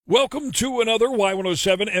Welcome to another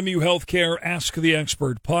Y107 MU Healthcare Ask the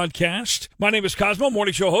Expert podcast. My name is Cosmo,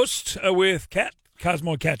 morning show host with Kat,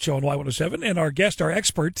 Cosmo and Kat Show on Y107, and our guest, our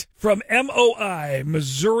expert from MOI,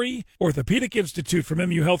 Missouri Orthopedic Institute from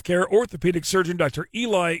MU Healthcare, Orthopedic Surgeon Dr.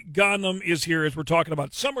 Elie Granem is here as we're talking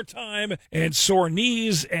about summertime and sore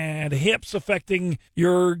knees and hips affecting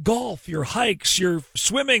your golf, your hikes, your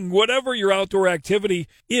swimming, whatever your outdoor activity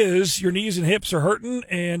is. Your knees and hips are hurting,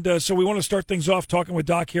 and so we want to start things off talking with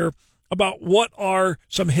Doc here about what are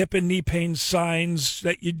some hip and knee pain signs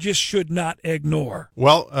that you just should not ignore.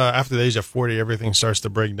 Well, after the age of 40, everything starts to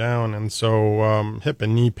break down. And so hip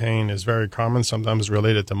and knee pain is very common, sometimes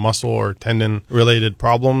related to muscle or tendon-related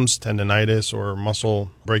problems, tendinitis or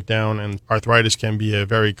muscle breakdown. And arthritis can be a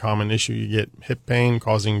very common issue. You get hip pain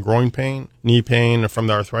causing groin pain. Knee pain from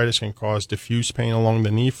the arthritis can cause diffuse pain along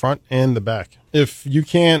the knee, front and the back. If you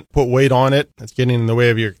can't put weight on it, it's getting in the way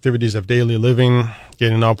of your activities of daily living,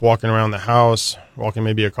 getting up, walking around the house, walking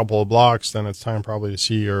maybe a couple of blocks, then it's time probably to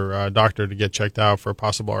see your doctor to get checked out for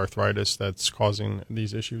possible arthritis that's causing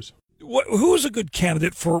these issues. Who is a good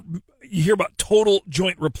candidate for, you hear about total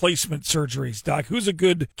joint replacement surgeries, Doc? Who's a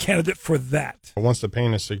good candidate for that? Once the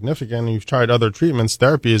pain is significant and you've tried other treatments,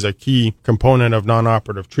 therapy is a key component of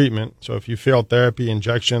non-operative treatment. So if you failed therapy,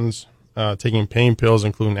 injections, taking pain pills,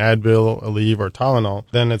 including Advil, Aleve, or Tylenol,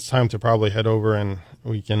 then it's time to probably head over and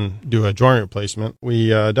we can do a joint replacement. We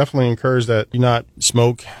definitely encourage that you not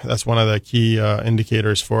smoke. That's one of the key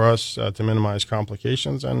indicators for us to minimize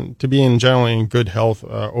complications and to be generally in good health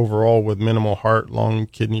overall with minimal heart, lung,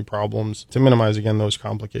 kidney problems to minimize, again, those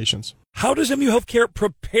complications. How does MU Healthcare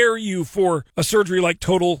prepare you for a surgery like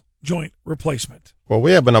total joint replacement? Well,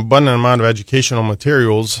 we have an abundant amount of educational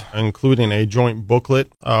materials, including a joint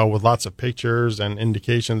booklet with lots of pictures and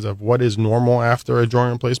indications of what is normal after a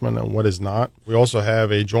joint replacement and what is not. We also have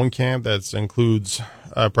a joint camp that includes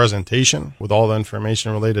a presentation with all the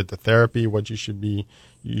information related to therapy, what you should be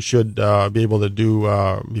able to do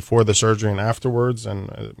before the surgery and afterwards, and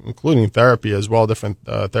including therapy as well, different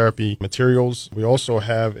therapy materials. We also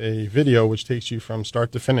have a video which takes you from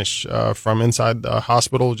start to finish, from inside the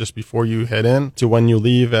hospital just before you head in to when you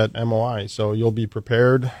leave at MOI. So you'll be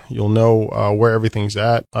prepared. You'll know where everything's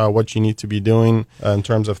at, what you need to be doing in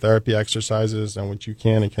terms of therapy exercises and what you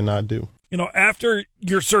can and cannot do. You know, after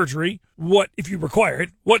your surgery, what, if you require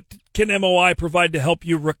it, what can MOI provide to help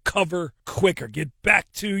you recover quicker, get back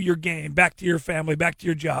to your game, back to your family, back to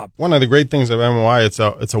your job? One of the great things of MOI, it's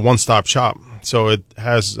a one-stop shop. So it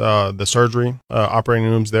has the surgery, operating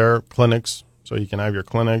rooms there, clinics. So you can have your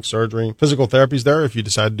clinic, surgery, physical therapies there if you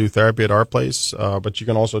decide to do therapy at our place. But you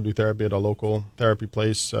can also do therapy at a local therapy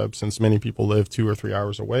place since many people live 2 or 3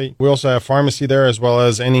 hours away. We also have pharmacy there as well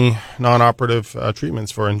as any non-operative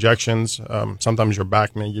treatments for injections. Sometimes your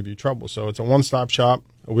back may give you trouble. So it's a one-stop shop.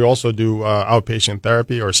 We also do outpatient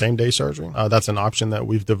therapy or same-day surgery. That's an option that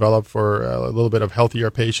we've developed for a little bit of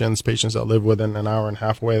healthier patients that live within an hour and a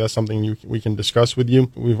half away. That's something we can discuss with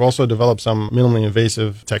you. We've also developed some minimally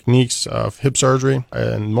invasive techniques of hip surgery.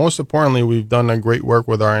 And most importantly, we've done a great work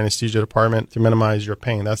with our anesthesia department to minimize your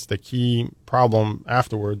pain. That's the key problem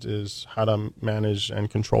afterwards, is how to manage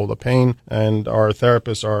and control the pain. And our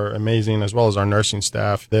therapists are amazing, as well as our nursing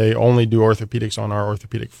staff. They only do orthopedics on our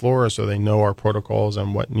orthopedic floor, so they know our protocols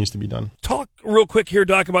and what needs to be done. Talk real quick here,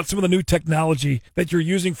 Doc, about some of the new technology that you're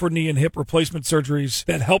using for knee and hip replacement surgeries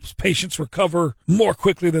that helps patients recover more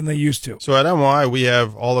quickly than they used to. So at MOI, we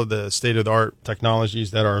have all of the state-of-the-art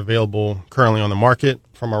technologies that are available currently on the market.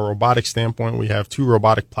 From a robotic standpoint, we have 2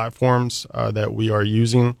 robotic platforms that we are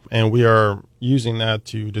using, and we are using that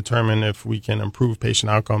to determine if we can improve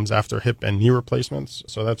patient outcomes after hip and knee replacements.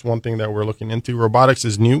 So that's one thing that we're looking into. Robotics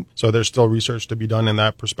is new, so there's still research to be done in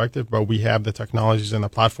that perspective, but we have the technologies and the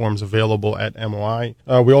platforms available at MOI.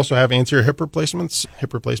 We also have anterior hip replacements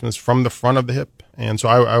from the front of the hip. And so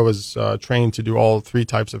I was trained to do all 3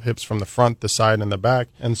 types of hips, from the front, the side, and the back.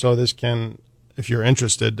 And so this can, if you're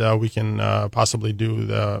interested, we can possibly do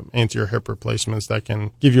the anterior hip replacements that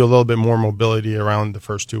can give you a little bit more mobility around the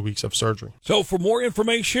first 2 weeks of surgery. So for more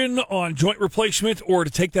information on joint replacement or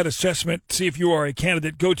to take that assessment, see if you are a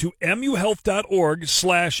candidate, go to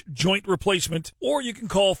muhealth.org/joint replacement, or you can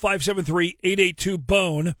call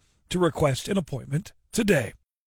 573-882-BONE to request an appointment today.